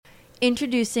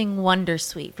Introducing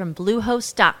Wondersuite from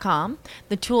Bluehost.com,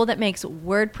 the tool that makes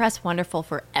WordPress wonderful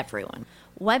for everyone.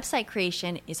 Website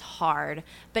creation is hard,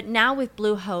 but now with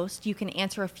Bluehost, you can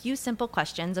answer a few simple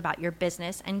questions about your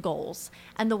business and goals,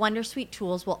 and the Wondersuite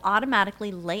tools will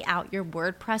automatically lay out your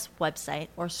WordPress website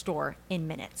or store in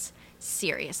minutes.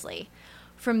 Seriously.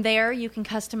 From there, you can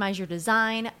customize your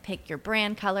design, pick your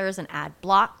brand colors, and add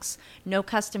blocks. No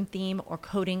custom theme or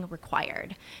coding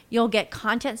required. You'll get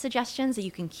content suggestions that you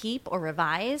can keep or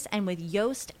revise, and with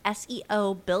Yoast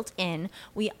SEO built in,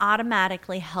 we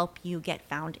automatically help you get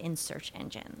found in search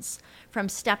engines. From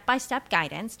step-by-step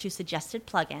guidance to suggested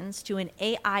plugins to an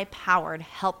AI-powered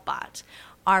help bot,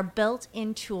 our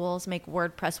built-in tools make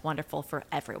WordPress wonderful for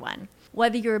everyone.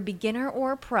 Whether you're a beginner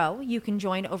or a pro, you can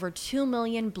join over 2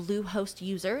 million Bluehost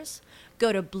users.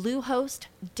 Go to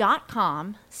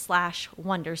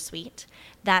bluehost.com/wondersuite.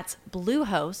 That's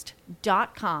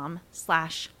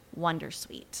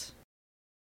bluehost.com/wondersuite.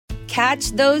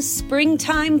 Catch those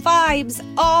springtime vibes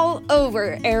all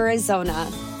over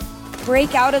Arizona.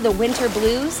 Break out of the winter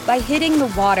blues by hitting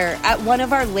the water at one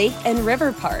of our lake and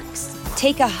river parks.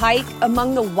 Take a hike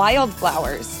among the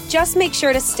wildflowers. Just make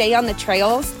sure to stay on the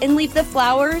trails and leave the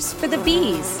flowers for the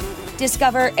bees.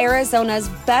 Discover Arizona's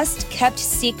best kept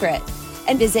secret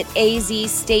and visit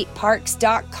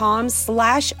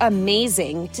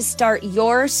azstateparks.com/amazing to start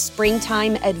your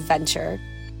springtime adventure.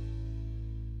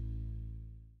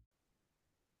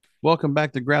 Welcome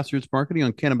back to Grassroots Marketing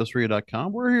on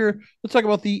CannabisRadio.com. We're here to talk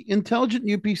about the intelligent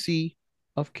UPC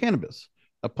of cannabis,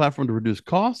 a platform to reduce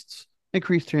costs,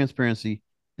 increase transparency,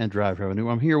 and drive revenue.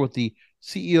 I'm here with the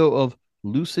CEO of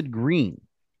Lucid Green,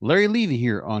 Larry Levy,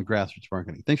 here on Grassroots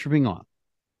Marketing. Thanks for being on.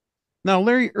 Now,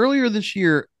 Larry, earlier this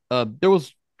year, there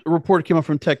was a report that came out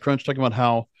from TechCrunch talking about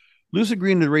how Lucid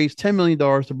Green had raised $10 million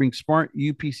to bring smart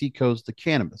UPC codes to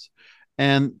cannabis.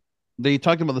 And they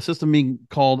talked about the system being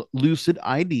called Lucid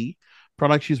ID.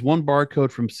 Products use one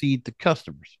barcode from seed to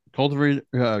customers.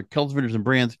 Cultivators and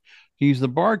brands use the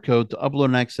barcode to upload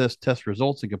and access test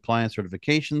results and compliance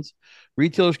certifications.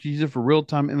 Retailers can use it for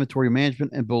real-time inventory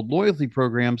management and build loyalty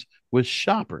programs with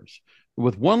shoppers.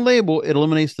 With one label, it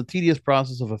eliminates the tedious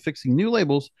process of affixing new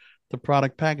labels to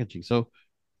product packaging. So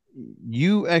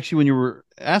you actually, when you were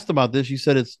asked about this, you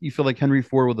said you feel like Henry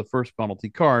Ford with the first Model T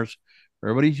cars.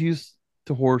 Everybody's used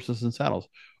to horses and saddles.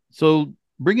 So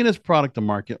bringing this product to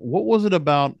market, what was it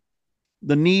about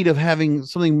the need of having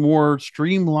something more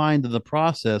streamlined in the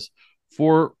process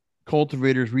for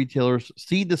cultivators, retailers,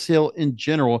 seed to sale in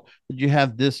general, that you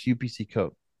have this UPC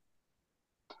code?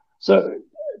 So,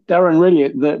 Darren, really,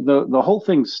 the whole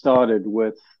thing started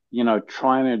with,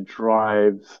 trying to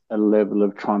drive a level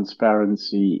of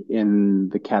transparency in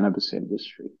the cannabis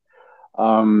industry.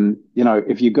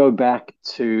 If you go back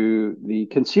to the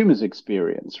consumer's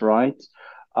experience, right?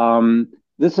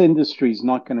 This industry is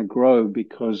not going to grow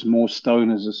because more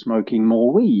stoners are smoking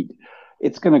more weed.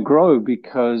 It's going to grow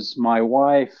because my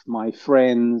wife, my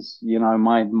friends,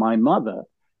 my mother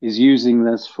is using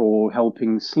this for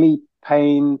helping sleep,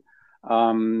 pain,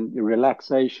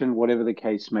 relaxation, whatever the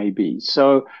case may be.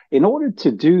 So in order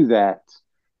to do that,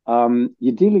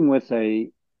 you're dealing with a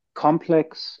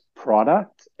complex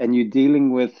product and you're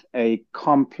dealing with a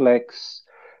complex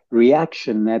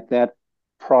reaction that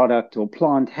product or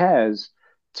plant has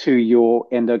to your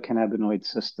endocannabinoid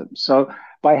system. So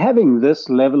by having this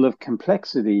level of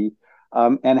complexity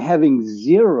and having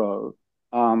zero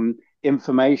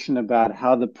information about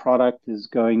how the product is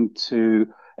going to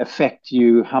affect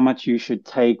you, how much you should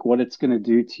take, what it's going to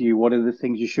do to you, what are the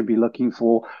things you should be looking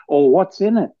for, or what's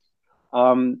in it,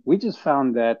 we just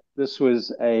found that this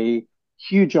was a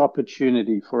huge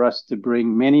opportunity for us to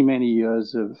bring many, many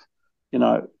years of,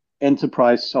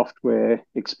 enterprise software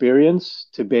experience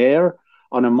to bear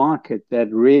on a market that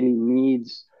really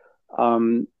needs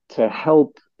to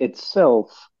help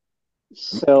itself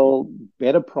sell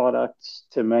better products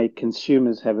to make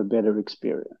consumers have a better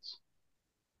experience.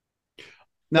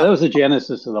 Now, that was the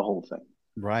genesis of the whole thing.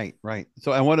 Right.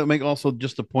 So I want to make also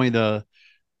just a point.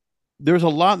 There's a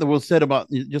lot that was said about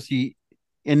just the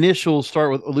initial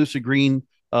start with Lucid Green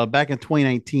back in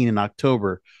 2019 in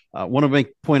October. I want to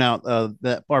point out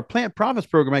that our Plant Profits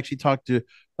program actually talked to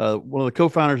one of the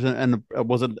co-founders and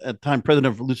was at the time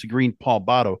president of Lucid Green, Paul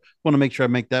Botto. I want to make sure I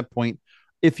make that point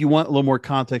if you want a little more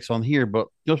context on here. But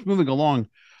just moving along,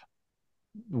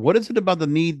 what is it about the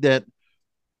need that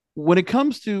when it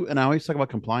comes to, and I always talk about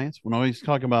compliance, when I always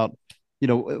talk about,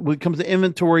 when it comes to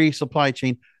inventory, supply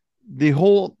chain, the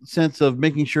whole sense of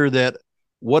making sure that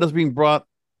what is being brought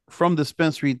from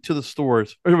dispensary to the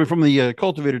stores, or from the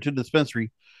cultivator to the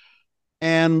dispensary,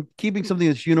 and keeping something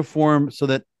that's uniform so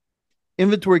that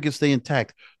inventory can stay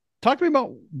intact. talk to me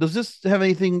about, does this have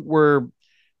anything where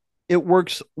it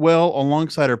works well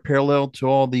alongside or parallel to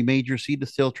all the major seed to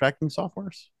sale tracking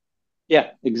softwares?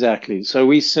 Yeah, exactly. So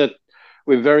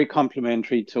we're very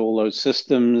complementary to all those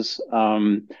systems.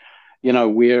 We're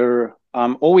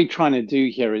all we're trying to do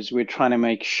here is we're trying to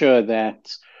make sure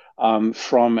that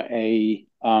from a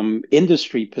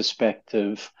industry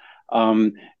perspective,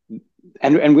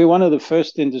 and we're one of the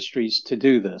first industries to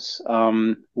do this,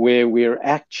 where we're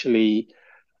actually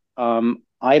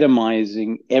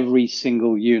itemizing every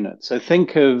single unit. So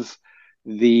think of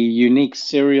the unique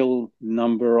serial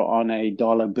number on a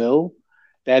dollar bill.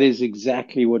 That is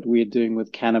exactly what we're doing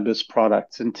with cannabis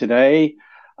products. And today,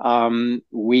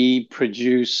 we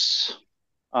produce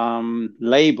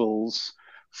labels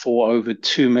for over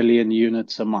 2 million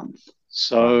units a month. Wow.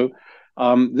 So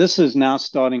this is now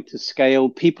starting to scale.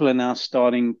 People are now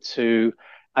starting to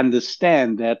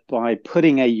understand that by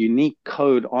putting a unique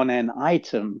code on an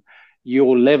item,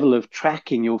 your level of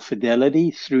tracking, your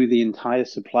fidelity through the entire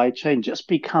supply chain just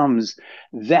becomes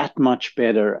that much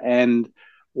better. And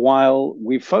while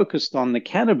we focused on the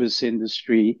cannabis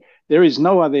industry, there is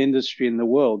no other industry in the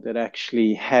world that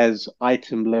actually has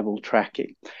item level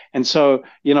tracking. And so,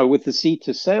 with the C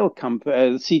to sell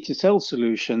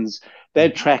solutions, they're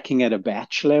Mhm. tracking at a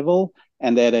batch level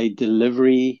and at a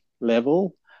delivery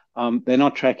level. They're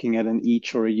not tracking at an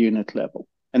each or a unit level.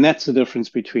 And that's the difference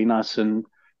between us and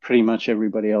pretty much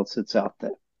everybody else that's out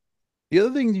there. The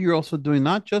other thing you're also doing,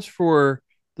 not just for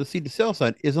the seed to sale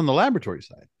side, is on the laboratory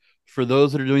side. For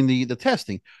those that are doing the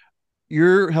testing,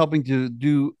 you're helping to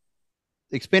do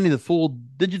expanding the full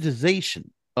digitization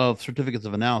of certificates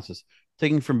of analysis,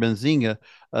 taking from Benzinga.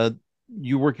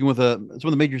 You're working with some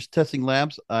of the major testing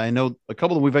labs. I know a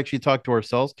couple of them we've actually talked to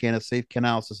ourselves, CannaSafe,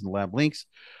 Cannalysis, and Lab Links.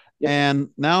 Yep. And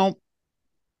now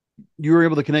you were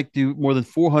able to connect to more than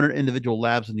 400 individual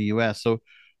labs in the US. So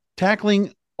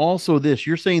tackling also this,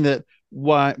 you're saying that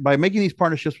by making these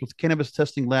partnerships with cannabis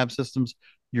testing lab systems,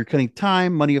 you're cutting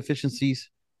time, money inefficiencies,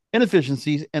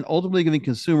 and ultimately giving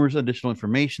consumers additional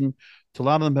information to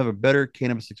allow them to have a better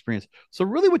cannabis experience. So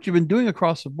really what you've been doing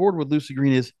across the board with Lucid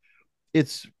Green is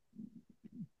it's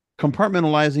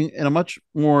compartmentalizing in a uh, much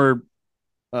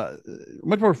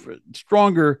more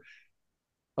stronger,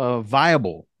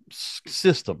 viable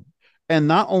system. And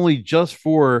not only just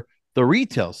for the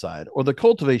retail side or the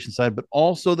cultivation side, but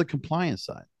also the compliance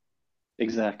side.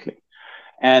 Exactly.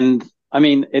 And I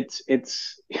mean,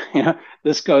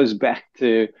 this goes back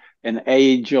to an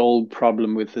age-old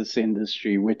problem with this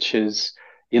industry, which is,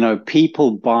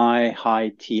 people buy high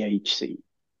THC.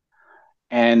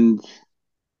 And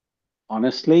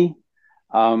honestly,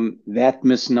 that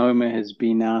misnomer has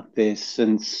been out there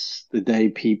since the day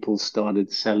people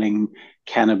started selling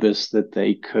cannabis that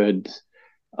they could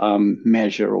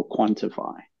measure or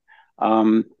quantify.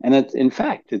 And in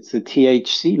fact, it's the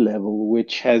THC level,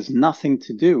 which has nothing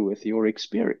to do with your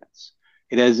experience.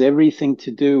 It has everything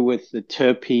to do with the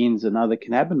terpenes and other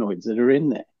cannabinoids that are in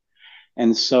there.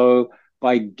 And so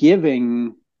by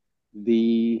giving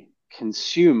the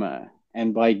consumer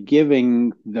and by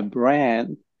giving the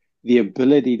brand the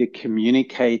ability to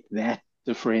communicate that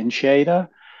differentiator,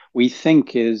 we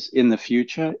think is the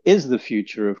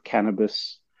future of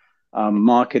cannabis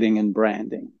marketing and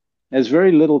branding. It has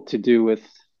very little to do with,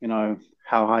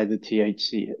 how high the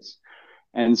THC is.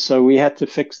 And so we had to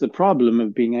fix the problem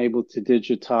of being able to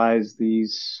digitize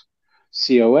these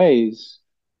COAs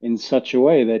in such a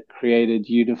way that created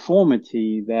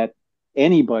uniformity that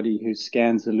anybody who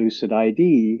scans a Lucid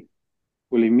ID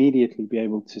will immediately be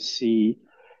able to see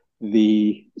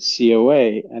the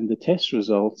COA and the test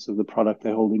results of the product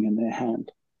they're holding in their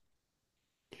hand.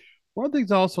 One of the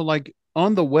things also like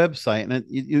on the website, and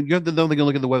you have to only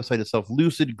look at the website itself,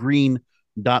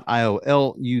 lucidgreen.io,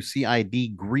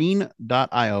 LUCID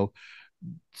green.io.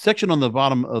 Section on the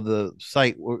bottom of the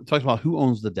site talks about who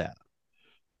owns the data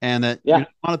and that Yeah. you're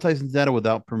monetizing data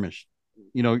without permission,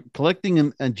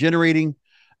 collecting and generating,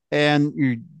 and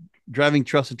you're driving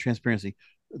trust and transparency.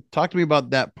 Talk to me about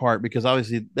that part, because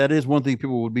obviously that is one thing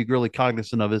people would be really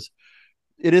cognizant of is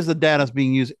it is the data that's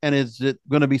being used, and is it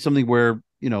going to be something where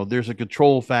there's a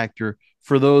control factor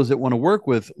for those that want to work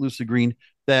with Lucid Green,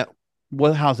 that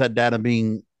how's that data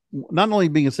being not only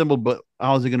being assembled, but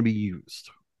how is it going to be used?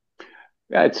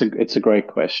 Yeah, it's a great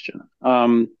question.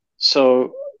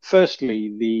 So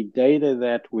firstly, the data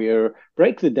that we're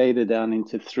break the data down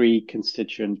into three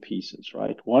constituent pieces,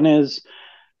 right? One is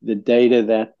the data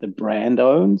that the brand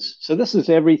owns. So this is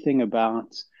everything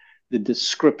about the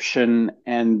description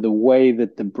and the way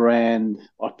that the brand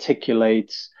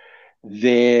articulates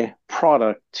their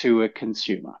product to a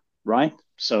consumer, right?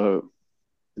 So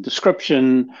the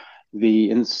description,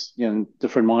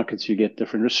 different markets you get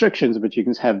different restrictions, but you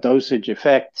can have dosage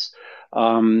effects,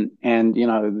 and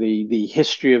the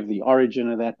history of the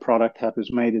origin of that product, how it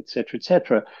was made, et cetera, et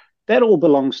cetera. That all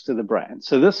belongs to the brand.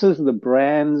 So this is the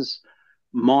brand's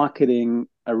marketing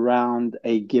around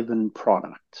a given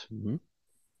product. Mm-hmm.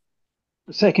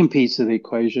 The second piece of the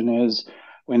equation is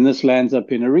when this lands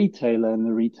up in a retailer and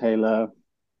the retailer,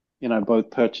 both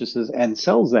purchases and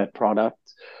sells that product,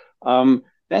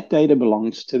 that data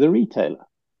belongs to the retailer.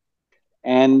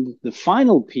 And the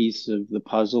final piece of the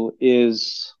puzzle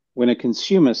is when a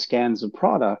consumer scans a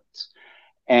product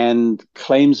and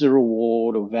claims a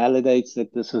reward or validates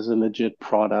that this is a legit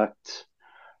product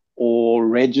or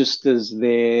registers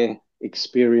their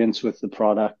experience with the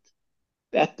product,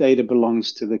 that data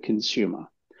belongs to the consumer.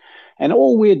 And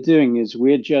all we're doing is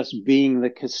we're just being the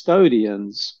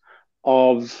custodians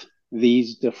of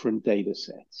these different data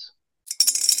sets.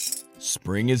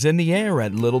 Spring is in the air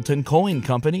at Littleton Coin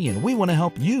Company, and we want to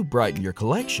help you brighten your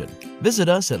collection. Visit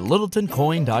us at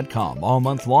littletoncoin.com all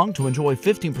month long to enjoy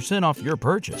 15% off your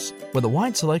purchase. With a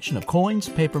wide selection of coins,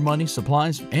 paper money,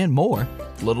 supplies, and more,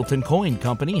 Littleton Coin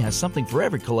Company has something for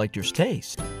every collector's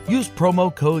taste. Use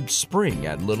promo code SPRING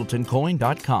at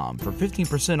littletoncoin.com for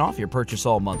 15% off your purchase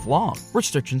all month long.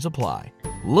 Restrictions apply.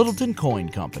 Littleton Coin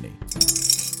Company.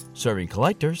 Serving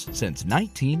collectors since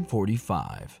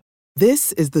 1945.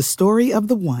 This is the story of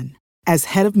the one. As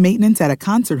head of maintenance at a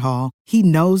concert hall, he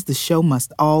knows the show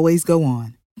must always go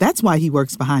on. That's why he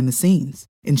works behind the scenes,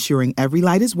 ensuring every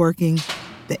light is working,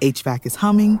 the HVAC is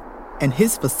humming, and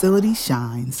his facility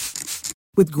shines.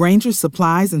 With Grainger's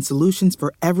supplies and solutions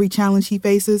for every challenge he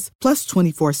faces, plus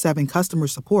 24/7 customer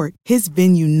support, his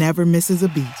venue never misses a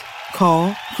beat.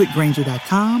 Call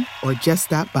quickgrainger.com or just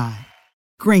stop by.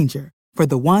 Grainger, for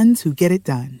the ones who get it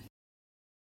done.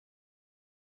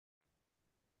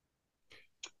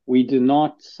 We do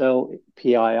not sell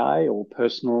PII or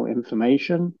personal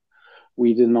information.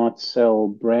 We do not sell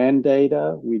brand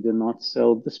data. We do not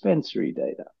sell dispensary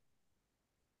data.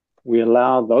 We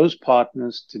allow those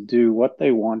partners to do what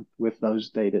they want with those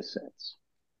data sets.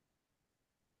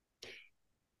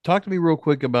 Talk to me real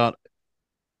quick about,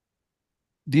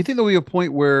 do you think there'll be a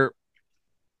point where,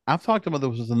 I've talked about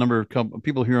this with a number of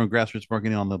people here on Grassroots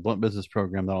Marketing on the Blunt Business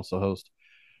program that I also host,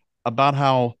 about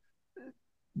how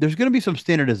there's going to be some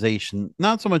standardization,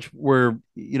 not so much where,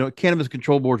 cannabis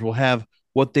control boards will have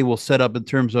what they will set up in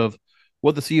terms of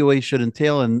what the COA should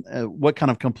entail and what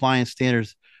kind of compliance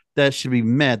standards that should be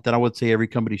met, that I would say every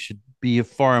company should be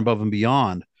far above and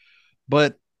beyond.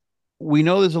 But we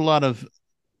know there's a lot of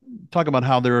talk about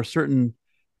how there are certain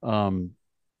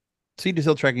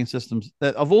CDSL tracking systems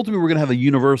that ultimately we're going to have a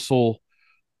universal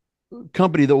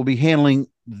company that will be handling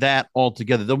that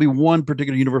altogether. There'll be one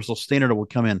particular universal standard that will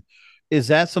come in. Is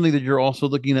that something that you're also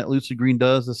looking at Lucid Green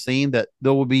does the same, that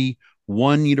there will be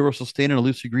one universal standard, and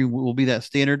Lucid Green will be that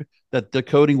standard, that the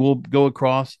coding will go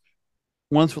across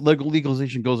once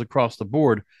legalization goes across the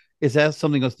board? Is that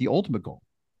something that's the ultimate goal?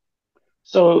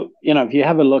 So, if you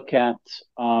have a look at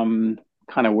kind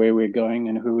of where we're going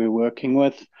and who we're working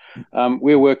with,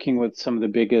 we're working with some of the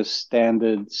biggest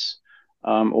standards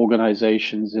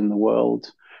organizations in the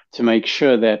world to make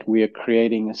sure that we are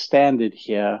creating a standard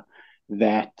here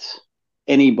that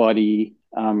anybody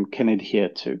can adhere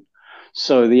to.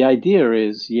 So the idea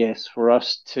is, yes, for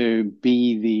us to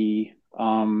be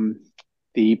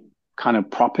the kind of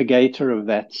propagator of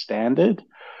that standard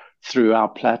through our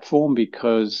platform,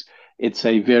 because it's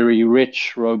a very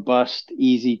rich, robust,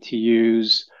 easy to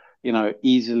use,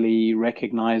 easily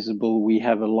recognizable. We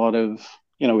have a lot of,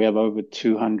 we have over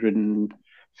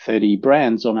 230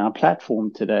 brands on our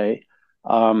platform today.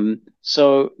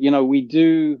 So, we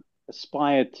do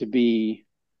aspire to be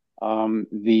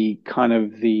the kind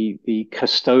of the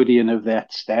custodian of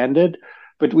that standard,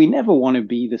 but we never want to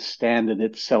be the standard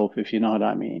itself, if you know what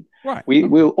I mean. Right.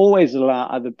 We'll always allow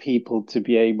other people to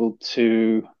be able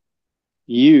to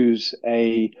use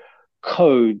a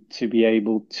code to be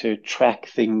able to track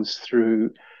things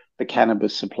through the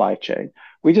cannabis supply chain.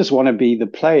 We just want to be the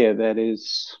player that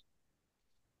is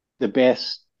the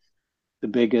best, the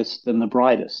biggest, and the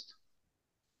brightest.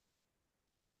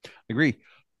 Agree.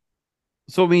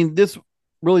 So, this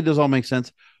really does all make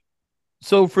sense.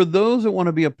 So for those that want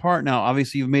to be a part now,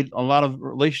 obviously you've made a lot of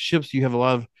relationships. You have a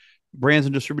lot of brands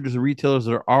and distributors and retailers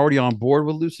that are already on board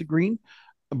with Lucid Green,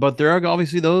 but there are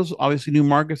obviously new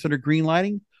markets that are green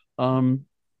lighting.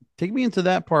 Take me into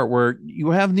that part where you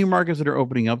have new markets that are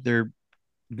opening up. They're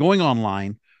going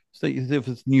online. So if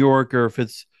it's New York or if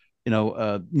it's,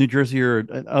 New Jersey or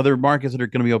other markets that are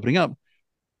going to be opening up,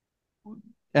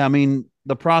 I mean,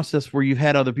 the process where you've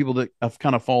had other people that have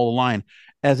kind of follow the line,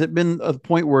 has it been a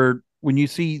point where when you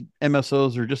see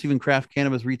MSOs or just even craft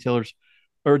cannabis retailers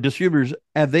or distributors,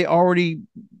 have they already,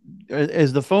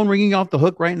 is the phone ringing off the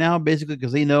hook right now, basically,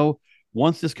 because they know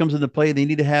once this comes into play, they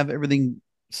need to have everything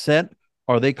set?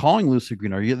 Are they calling Lucid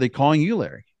Green? They calling you,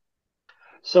 Larry?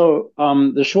 So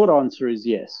the short answer is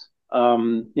yes.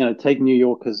 Take New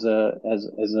York as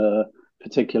a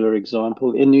particular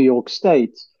example. In New York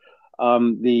State,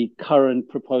 the current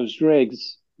proposed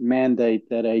regs mandate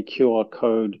that a QR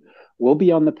code will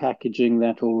be on the packaging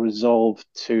that will resolve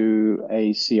to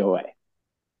a COA.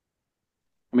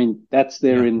 I mean, that's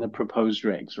there in the proposed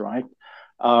regs, right?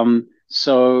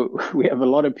 So we have a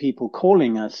lot of people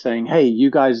calling us saying, hey,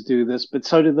 you guys do this, but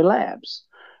so do the labs.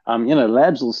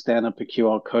 Labs will stand up a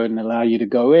QR code and allow you to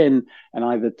go in and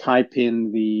either type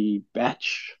in the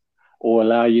batch or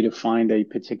allow you to find a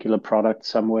particular product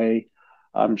some way,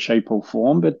 shape, or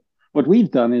form. But what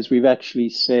we've done is we've actually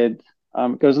said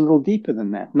it goes a little deeper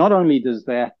than that. Not only does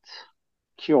that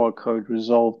QR code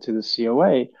resolve to the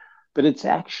COA, but it's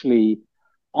actually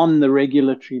on the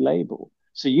regulatory label.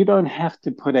 So you don't have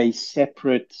to put a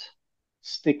separate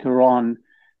sticker on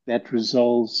that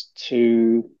resolves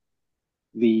to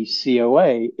the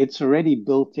COA. It's already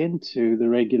built into the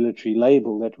regulatory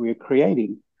label that we're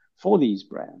creating for these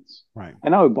brands. Right.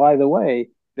 And oh, by the way,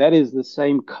 that is the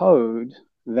same code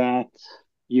that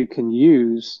you can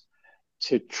use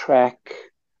to track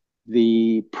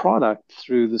the product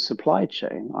through the supply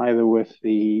chain, either with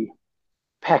the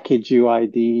package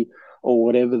UID or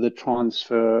whatever the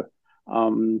transfer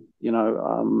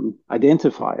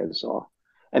identifiers are.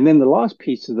 And then the last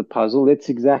piece of the puzzle, it's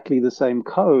exactly the same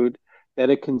code that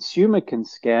a consumer can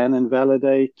scan and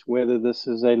validate whether this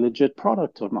is a legit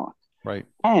product or not. Right.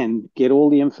 And get all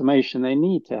the information they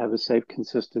need to have a safe,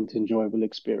 consistent, enjoyable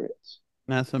experience.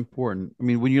 That's important. I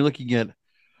mean, when you're looking at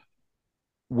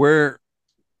where,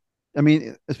 I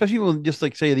mean, especially when just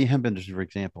like say the hemp industry, for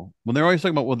example, when they're always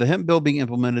talking about, well, the hemp bill being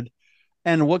implemented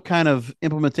and what kind of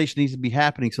implementation needs to be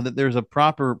happening so that there's a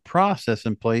proper process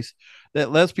in place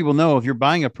that lets people know if you're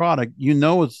buying a product,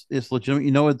 it's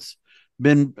legitimate, it's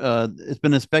been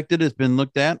inspected, it's been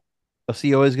looked at. A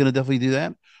COA is going to definitely do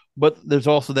that. But there's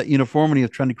also that uniformity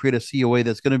of trying to create a COA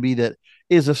that's going to be that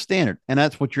is a standard. And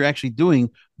that's what you're actually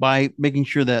doing by making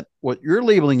sure that what your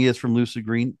labeling is from Lucid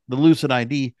Green, the Lucid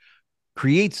ID,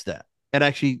 creates that. It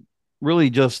actually really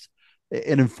just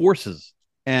it enforces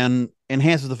and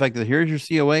enhances the fact that here's your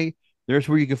COA. There's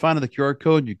where you can find the QR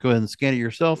code. You go ahead and scan it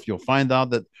yourself. You'll find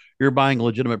out that you're buying a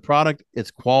legitimate product.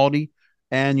 It's quality,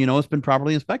 and it's been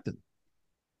properly inspected.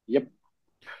 Yep.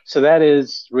 So that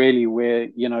is really where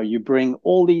you bring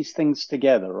all these things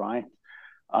together, right?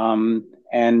 And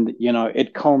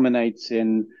it culminates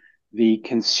in the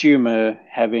consumer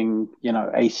having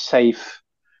a safe,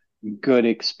 good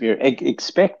experience,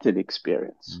 expected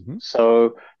experience. Mm-hmm.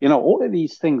 So all of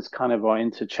these things kind of are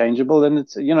interchangeable, and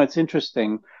it's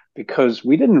interesting because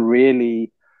we didn't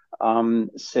really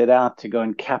set out to go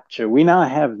and capture. We now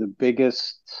have the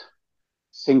biggest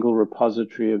single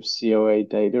repository of COA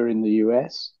data in the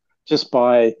US just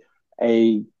by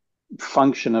a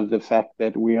function of the fact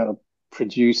that we are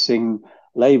producing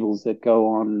labels that go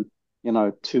on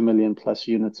 2 million plus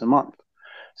units a month.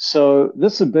 So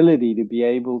this ability to be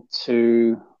able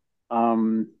to,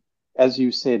 as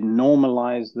you said,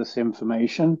 normalize this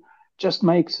information just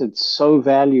makes it so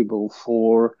valuable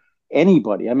for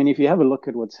anybody. I mean, if you have a look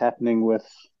at what's happening with,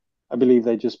 I believe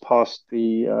they just passed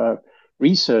the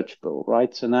research bill,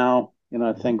 right? So now,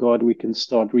 thank God we can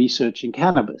start researching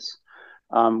cannabis,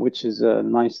 which is a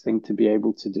nice thing to be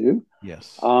able to do.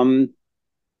 Yes.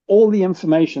 All the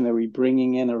information that we're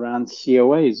bringing in around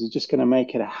COAs is just going to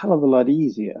make it a hell of a lot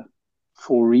easier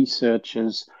for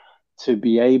researchers to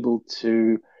be able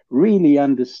to really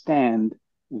understand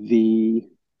the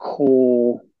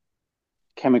core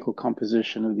chemical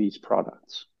composition of these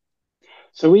products.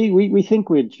 So we think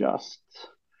we're just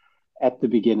at the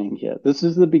beginning here. This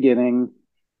is the beginning.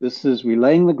 We're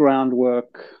laying the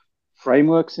groundwork,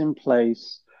 frameworks in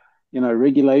place,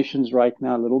 regulations right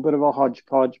now, a little bit of a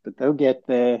hodgepodge, but they'll get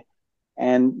there.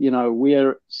 And,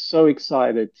 we're so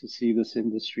excited to see this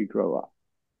industry grow up.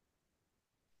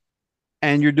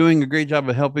 And you're doing a great job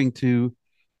of helping to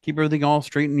keep everything all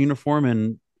straight and uniform.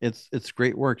 And it's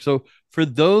great work. So for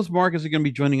those markets that are going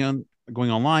to be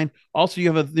going online, also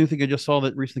you have a new thing I just saw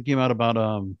that recently came out about,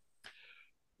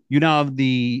 you now have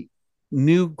the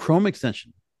new Chrome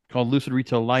extension called Lucid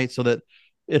Retail Lite, so that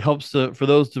it helps for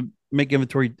those to make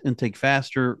inventory intake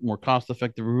faster, more cost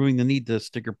effective, removing the need to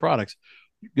stick your products.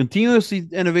 Continuously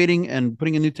innovating and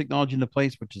putting a new technology into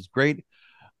place, which is great.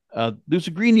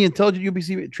 Lucid Green, the intelligent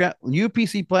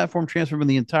UPC platform transforming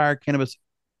the entire cannabis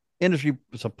industry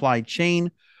supply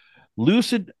chain.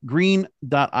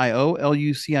 LucidGreen.io,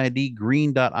 LUCID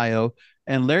green.io.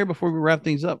 And Larry, before we wrap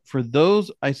things up, for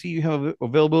those, I see you have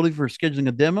availability for scheduling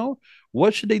a demo.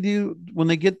 What should they do when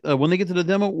they get to the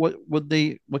demo? What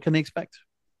can they expect?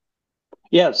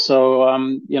 Yeah,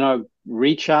 so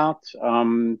reach out.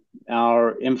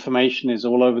 Our information is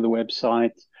all over the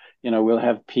website. We'll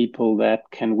have people that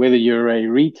can, whether you're a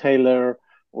retailer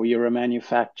or you're a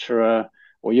manufacturer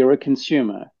or you're a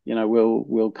consumer,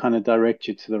 we'll kind of direct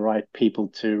you to the right people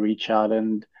to reach out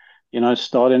and,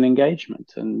 start an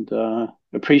engagement. And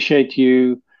appreciate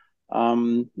you,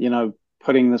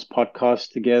 putting this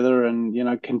podcast together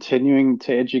and, continuing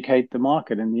to educate the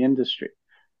market and the industry.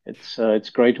 It's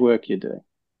great work you're doing.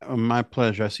 My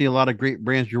pleasure. I see a lot of great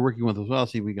brands you're working with as well. I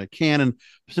see we got Canon,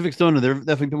 Pacific Stone, and they're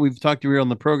definitely we've talked to here on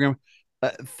the program.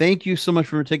 Thank you so much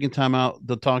for taking time out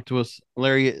to talk to us,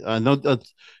 Larry. I know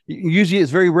usually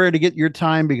it's very rare to get your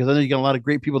time because I know you got a lot of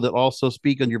great people that also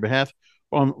speak on your behalf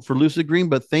for Lucid Green,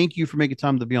 but thank you for making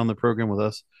time to be on the program with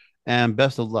us, and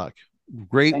best of luck.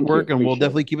 Great work, and we'll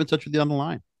definitely keep in touch with you on the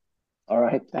line. All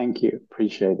right. Thank you.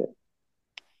 Appreciate it.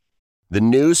 The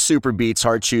new Super Beats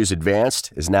Heart Chews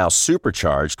Advanced is now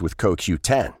supercharged with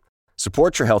CoQ10.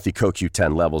 Support your healthy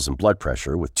CoQ10 levels and blood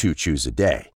pressure with 2 chews a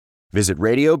day. Visit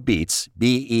RadioBeats,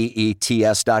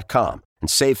 BEETS.com and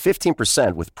save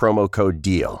 15% with promo code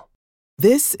DEAL.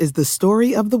 This is the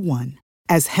story of the one.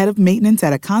 As head of maintenance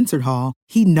at a concert hall,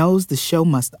 he knows the show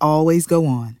must always go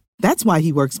on. That's why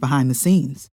he works behind the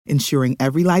scenes, ensuring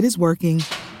every light is working,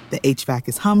 the HVAC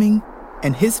is humming,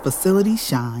 and his facility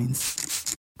shines.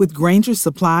 With Grainger's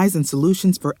supplies and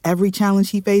solutions for every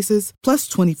challenge he faces, plus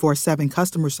 24/7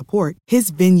 customer support, his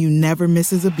venue never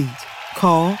misses a beat.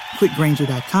 Call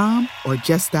quickgrainger.com or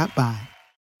just stop by.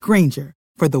 Grainger,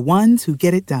 for the ones who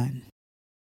get it done.